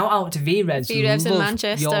 Shout out to V-Revs. V-Revs in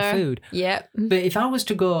Manchester. Your food. Yep. But if I was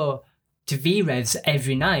to go to V-Revs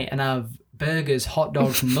every night and have burgers, hot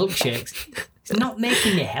dogs, and milkshakes, it's not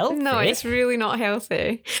making me healthy. No, it's really not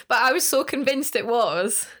healthy. But I was so convinced it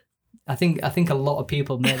was. I think a lot of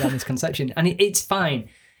people make that misconception, and it's fine.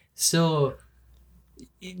 So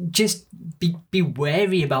just be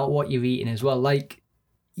wary about what you're eating as well. Like,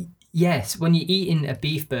 yes, when you're eating a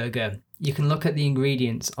beef burger, you can look at the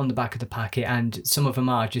ingredients on the back of the packet, and some of them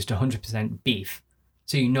are just 100% beef.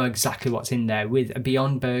 So you know exactly what's in there. With a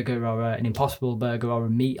Beyond Burger or an Impossible Burger or a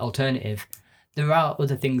meat alternative, there are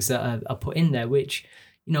other things that are put in there, which,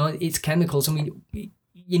 it's chemicals. I mean,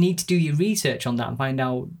 you need to do your research on that and find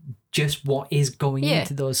out just what is going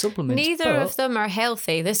into those supplements. Neither of them are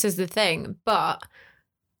healthy. This is the thing. But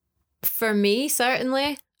for me,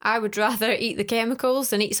 certainly, I would rather eat the chemicals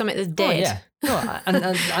than eat something that's dead. Oh, yeah.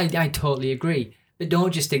 No, and I totally agree. But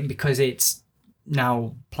don't just think because it's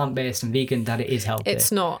now plant-based and vegan that it is healthy.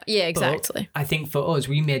 It's not. Yeah, exactly. But I think for us,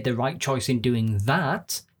 we made the right choice in doing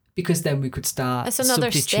that, because then we could start That's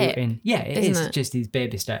another substituting. Step, yeah, it's just these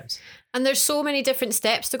baby steps. And there's so many different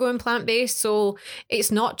steps to going plant-based, so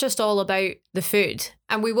it's not just all about the food.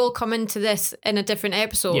 And we will come into this in a different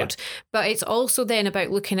episode, but it's also then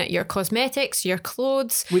about looking at your cosmetics, your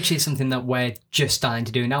clothes. Which is something that we're just starting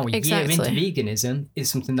to do now. A year into veganism is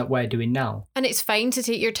something that we're doing now. And it's fine to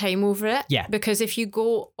take your time over it. Yeah. Because if you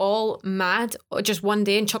go all mad just one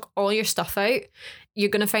day and chuck all your stuff out, you're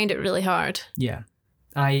going to find it really hard. Yeah.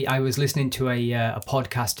 I was listening to a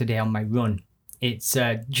podcast today on my run. It's,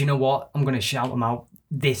 do you know what? I'm going to shout them out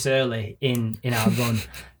this early in our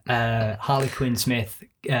run. Harley Quinn Smith,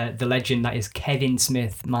 the legend that is Kevin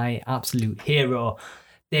Smith, my absolute hero.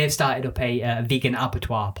 They've started up a vegan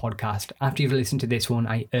abattoir podcast. After you've listened to this one,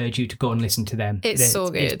 I urge you to go and listen to them. It's so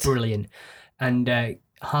good. It's brilliant. And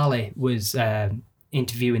Harley was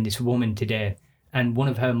interviewing this woman today, and one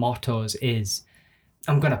of her mottos is,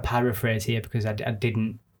 I'm going to paraphrase here because I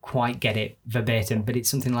didn't quite get it verbatim, but it's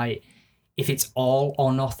something like, if it's all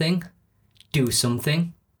or nothing, do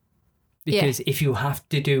something. Because if you have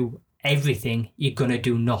to do everything, you're going to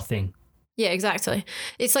do nothing. Yeah, exactly.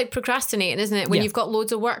 It's like procrastinating, isn't it? When you've got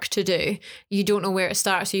loads of work to do, you don't know where to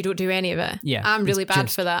start, so you don't do any of it. Yeah. I'm really bad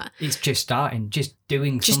for that. It's just starting, just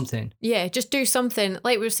doing something. Yeah, just do something.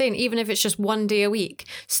 Like we were saying, even if it's just one day a week,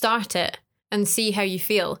 start it. and see how you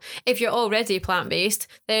feel. If you're already plant-based,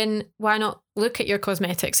 then why not look at your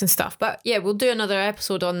cosmetics and stuff? But yeah, we'll do another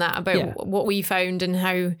episode on that about what we found and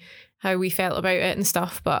how we felt about it and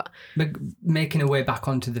stuff. But making our way back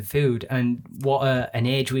onto the food, and what an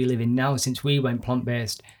age we live in now. Since we went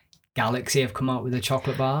plant-based, Galaxy have come out with a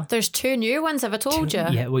chocolate bar. There's 2 new ones, have I told you?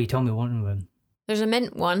 Yeah, well, you told me one of them. There's a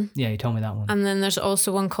mint one. Yeah, you told me that one. And then there's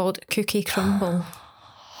also one called Cookie Crumble.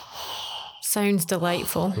 Sounds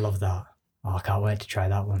delightful. I love that. Oh, I can't wait to try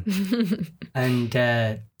that one. And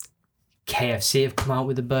KFC have come out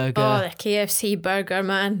with a burger. Oh, the KFC burger,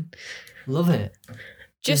 man. Love it.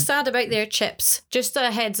 Just sad about their chips. Just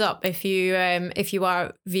a heads up, if you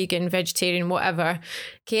are vegan, vegetarian, whatever,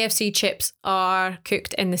 KFC chips are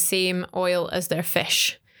cooked in the same oil as their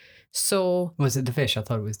fish. So was it the fish? I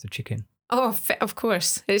thought it was the chicken. Oh, of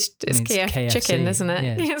course, it's KFC chicken, isn't it?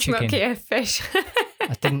 Yeah, it's chicken. Not KF fish.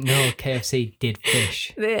 I didn't know KFC did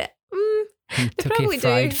fish. They Kentucky probably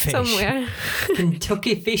fried do fish. somewhere.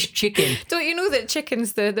 Kentucky fish chicken. Don't you know that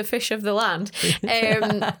chicken's the fish of the land?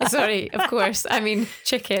 Sorry, of course. I mean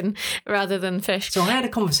chicken rather than fish. So I had a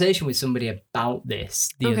conversation with somebody about this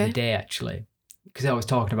the other day, actually, because I was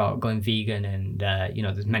talking about going vegan, and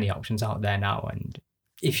there's many options out there now. And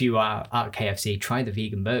if you are at KFC, try the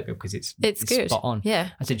vegan burger because it's good. Spot on. Yeah.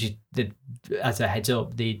 I said, as a heads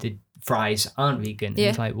up, the fries aren't vegan. Yeah.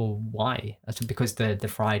 It's like, well, why? I said, because they're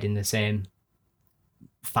fried in the same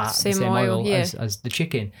fat, Same the same oil, yeah. as the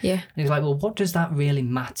chicken. Yeah. And he's like, well, what does that really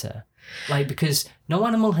matter? Like, because no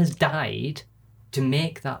animal has died to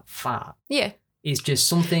make that fat. Yeah. It's just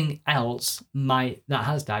something else that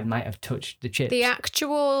has died might have touched the chips. The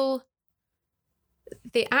actual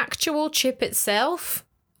chip itself,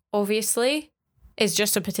 obviously, is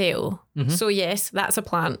just a potato. Mm-hmm. So yes, that's a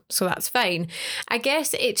plant, so that's fine. I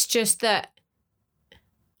guess it's just that,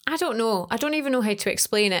 I don't know. I don't even know how to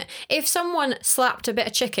explain it. If someone slapped a bit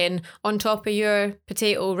of chicken on top of your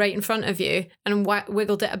potato right in front of you and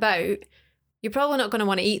wiggled it about, you're probably not going to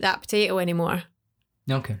want to eat that potato anymore.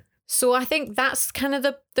 Okay. So I think that's kind of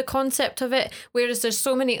the concept of it. Whereas there's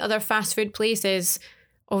so many other fast food places,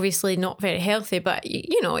 obviously not very healthy, but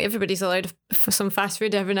everybody's allowed some fast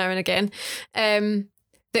food every now and again,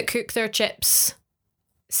 that cook their chips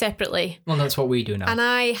separately. Well, that's what we do now. And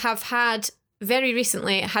I have very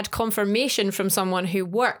recently had confirmation from someone who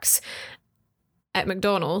works at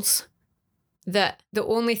McDonald's that the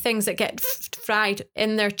only things that get fried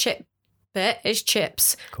in their chip bit is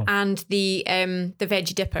chips. Cool. And the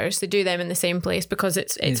veggie dippers. They do them in the same place because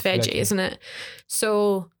it's veggie, isn't it?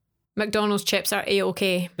 So McDonald's chips are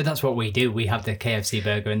A-okay. But that's what we do. We have the KFC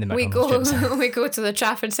burger in the McDonald's chips. We go to the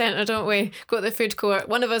Trafford Centre, don't we? Go to the food court.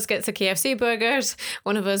 One of us gets the KFC burgers.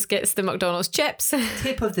 One of us gets the McDonald's chips.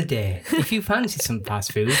 Tip of the day. If you fancy some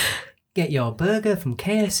fast food, get your burger from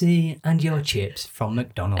KFC and your chips from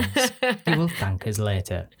McDonald's. You will thank us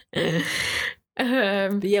later.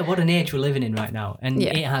 But yeah, what an age we're living in right now. And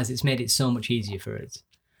it's made it so much easier for us.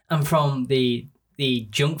 And from the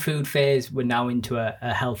junk food phase, we're now into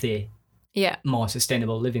a healthy, more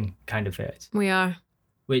sustainable living kind of phase. We are.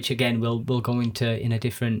 Which again, we'll go into in a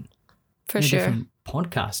different different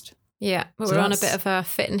podcast. Yeah, but we're on a bit of a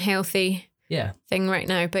fit and healthy thing right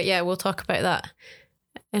now. But yeah, we'll talk about that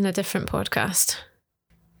in a different podcast.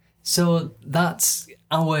 So that's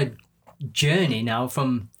our journey now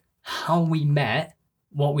from how we met,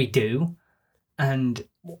 what we do, and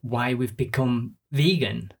why we've become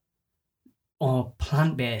vegan. Or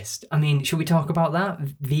plant-based. I mean, should we talk about that?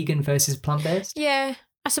 Vegan versus plant-based? Yeah,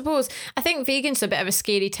 I suppose. I think vegan's a bit of a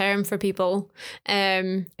scary term for people.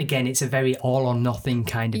 Again, it's a very all-or-nothing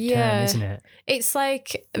kind of term, isn't it? It's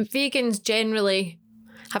like vegans generally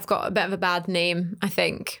have got a bit of a bad name, I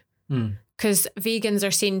think. Because vegans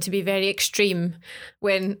are seen to be very extreme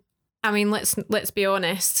when, I mean, let's be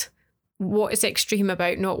honest. What is extreme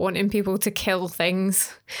about not wanting people to kill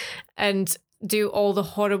things and do all the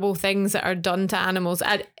horrible things that are done to animals?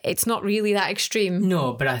 It's not really that extreme.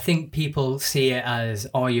 No, but I think people see it as,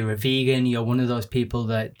 oh, you're a vegan, you're one of those people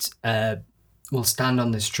that will stand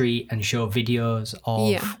on the street and show videos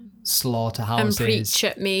of slaughterhouses. And preach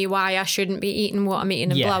at me why I shouldn't be eating what I'm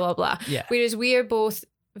eating and blah, blah, blah. Yeah. Whereas we are both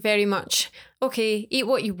very much, okay, eat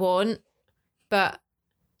what you want, but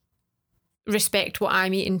respect what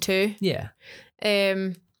I'm eating too. Yeah.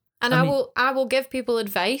 And I will give people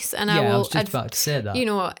advice, and I will. I was just about to say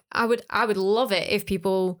that. I would love it if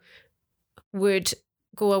people would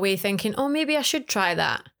go away thinking, oh, maybe I should try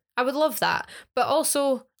that. I would love that, but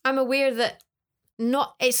also I'm aware that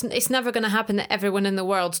it's never going to happen that everyone in the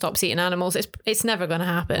world stops eating animals. It's never going to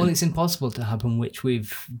happen. Well, it's impossible to happen, which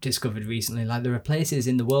we've discovered recently. Like, there are places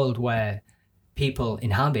in the world where people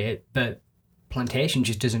inhabit, but plantation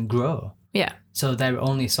just doesn't grow. Yeah. So their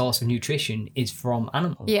only source of nutrition is from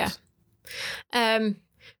animals. Yeah.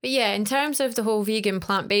 But yeah, in terms of the whole vegan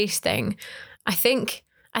plant-based thing, I think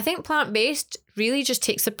plant-based really just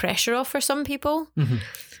takes the pressure off for some people.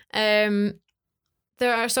 Mm-hmm.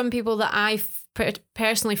 There are some people that I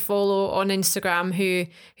personally follow on Instagram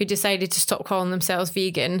who decided to stop calling themselves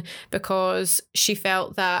vegan because she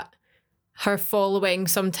felt that her following,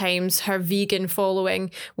 sometimes her vegan following,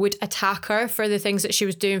 would attack her for the things that she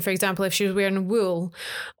was doing. For example, if she was wearing wool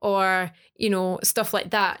or, you know, stuff like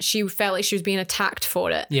that, she felt like she was being attacked for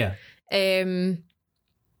it. Yeah. And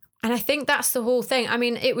I think that's the whole thing. I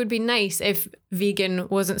mean, it would be nice if vegan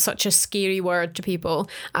wasn't such a scary word to people.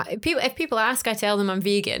 If people ask, I tell them I'm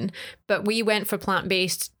vegan, but we went for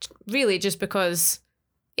plant-based really just because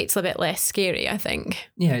it's a bit less scary, I think.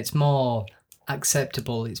 Yeah, it's more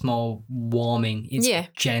acceptable, it's more warming, it's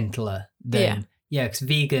gentler than... Yeah, because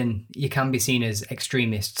vegan, you can be seen as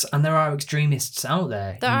extremists, and there are extremists out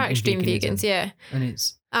there. There are extreme vegans, yeah. And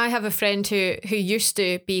it's... I have a friend who used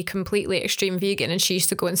to be completely extreme vegan, and she used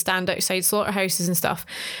to go and stand outside slaughterhouses and stuff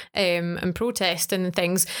and protest and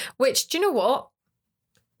things, which, do you know what?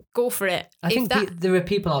 Go for it. I think there are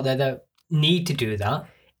people out there that need to do that.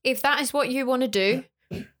 If that is what you want to do,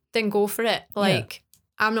 then go for it. Like,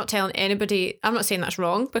 I'm not telling anybody, I'm not saying that's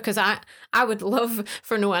wrong, because I would love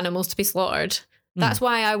for no animals to be slaughtered. That's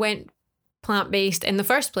why I went plant-based in the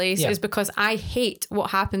first place, is because I hate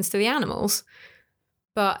what happens to the animals.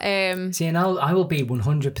 But see, and I will be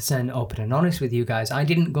 100% open and honest with you guys. I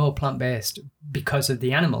didn't go plant-based because of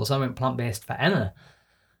the animals. I went plant-based for Emma.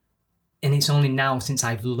 And it's only now since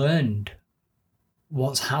I've learned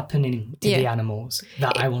what's happening to the animals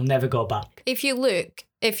that I will never go back. If you look,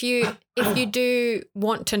 if you do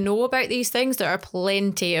want to know about these things, there are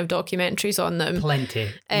plenty of documentaries on them. Plenty.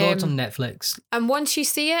 Loads on Netflix. And once you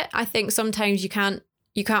see it, I think sometimes you can't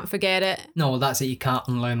forget it. No, that's it. You can't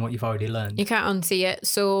unlearn what you've already learned. You can't unsee it.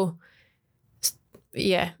 So,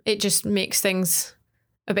 yeah, it just makes things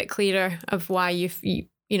a bit clearer of why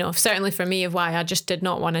you know, certainly for me, of why I just did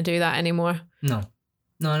not want to do that anymore. No,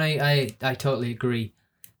 and I totally agree.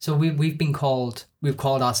 So we've called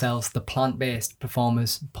ourselves the Plant-Based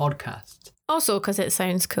Performers Podcast. Also because it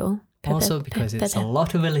sounds cool. Also because it's a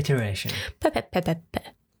lot of alliteration. But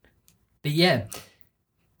yeah,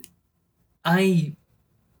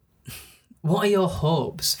 what are your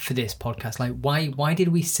hopes for this podcast? Like, why did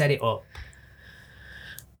we set it up?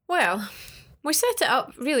 Well, we set it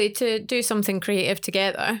up really to do something creative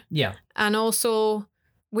together. Yeah. And also,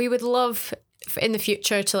 we would love in the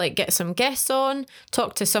future to like get some guests on,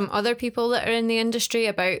 talk to some other people that are in the industry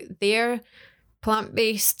about their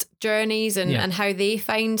plant-based journeys and how they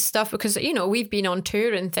find stuff, because, you know, we've been on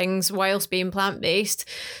tour and things whilst being plant-based,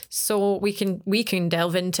 so we can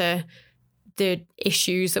delve into the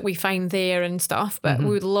issues that we find there and stuff, but we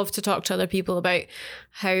would love to talk to other people about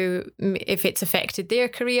how, if it's affected their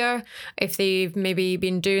career, if they've maybe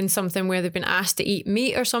been doing something where they've been asked to eat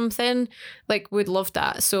meat or something, like, we'd love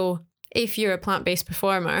that. So if you're a plant-based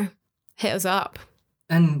performer, hit us up.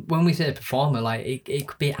 And when we say performer, like, it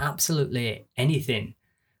could be absolutely anything.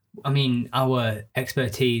 I mean, our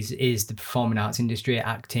expertise is the performing arts industry,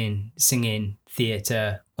 acting, singing,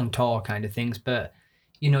 theatre, on tour kind of things, but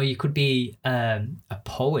you know, you could be a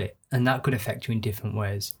poet, and that could affect you in different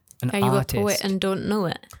ways. Are you a poet and don't know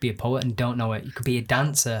it? Could be a poet and don't know it. You could be a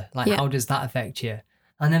dancer. Like, how does that affect you?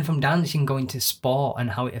 And then from dance, you can go into sport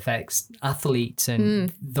and how it affects athletes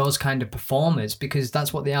and those kind of performers, because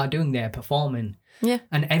that's what they are doing. They're performing. Yeah.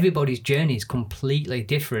 And everybody's journey is completely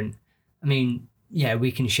different. I mean, yeah,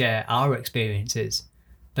 we can share our experiences,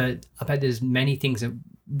 but I bet there's many things that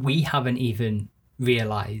we haven't even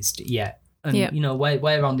realised yet. And, you know,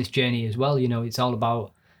 we're on this journey as well. You know, it's all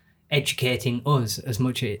about educating us as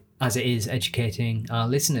much as it is educating our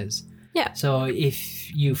listeners. Yeah. So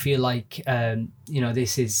if you feel like, you know,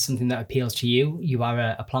 this is something that appeals to you, you are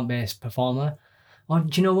a plant-based performer, or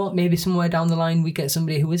do you know what, maybe somewhere down the line we get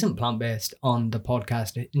somebody who isn't plant-based on the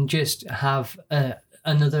podcast and just have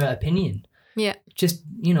another opinion. Yeah. Just,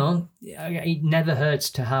 you know, it never hurts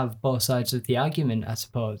to have both sides of the argument, I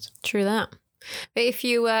suppose. True that. But if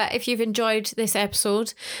you've enjoyed this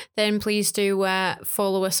episode, then please do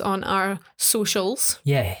follow us on our socials.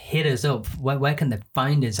 Yeah, hit us up. Where can they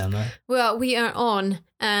find us, Emma? Well, we are on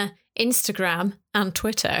Instagram and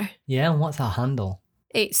Twitter. Yeah, and what's our handle?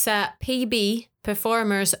 It's PB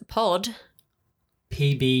Performers Pod.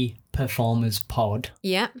 PB Performers Pod.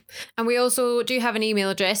 Yeah. And we also do have an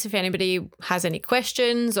email address if anybody has any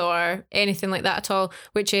questions or anything like that at all,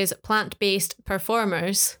 which is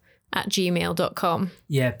plantbasedperformers @gmail.com.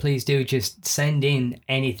 Yeah, please do just send in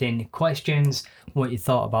anything, questions, what you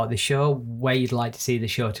thought about the show, where you'd like to see the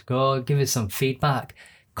show to go. Give us some feedback.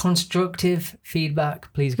 Constructive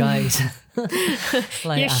feedback, please, guys.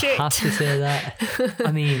 I have to say that.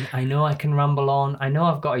 I mean, I know I can ramble on. I know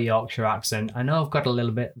I've got a Yorkshire accent. I know I've got a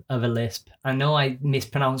little bit of a lisp. I know I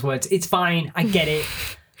mispronounce words. It's fine. I get it.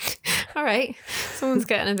 All right. Someone's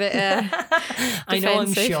getting a bit I know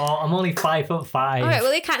I'm short. I'm only 5'5". All right.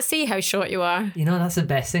 Well, they can't see how short you are. You know, that's the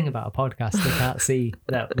best thing about a podcast. They can't see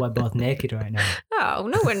that we're both naked right now. Oh,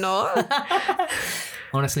 no, we're not.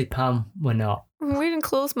 Honestly, Pam, we're not. We're wearing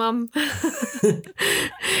clothes, Mum.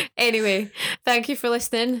 Anyway, thank you for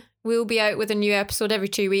listening. We'll be out with a new episode every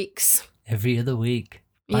 2 weeks. Every other week.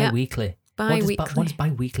 Bi-weekly. Bi-weekly. What does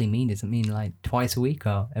bi-weekly mean? Does it mean like twice a week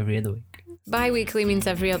or every other week? Bi-weekly means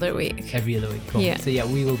every other week. Every other week, cool. Yeah. So yeah,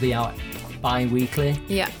 we will be out bi-weekly.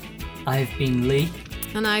 Yeah. I've been Lee.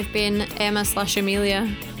 And I've been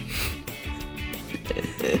Emma/Amelia.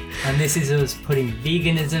 And this is us putting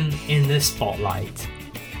veganism in the spotlight.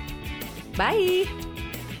 Bye.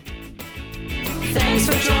 Thanks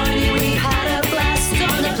for joining. We have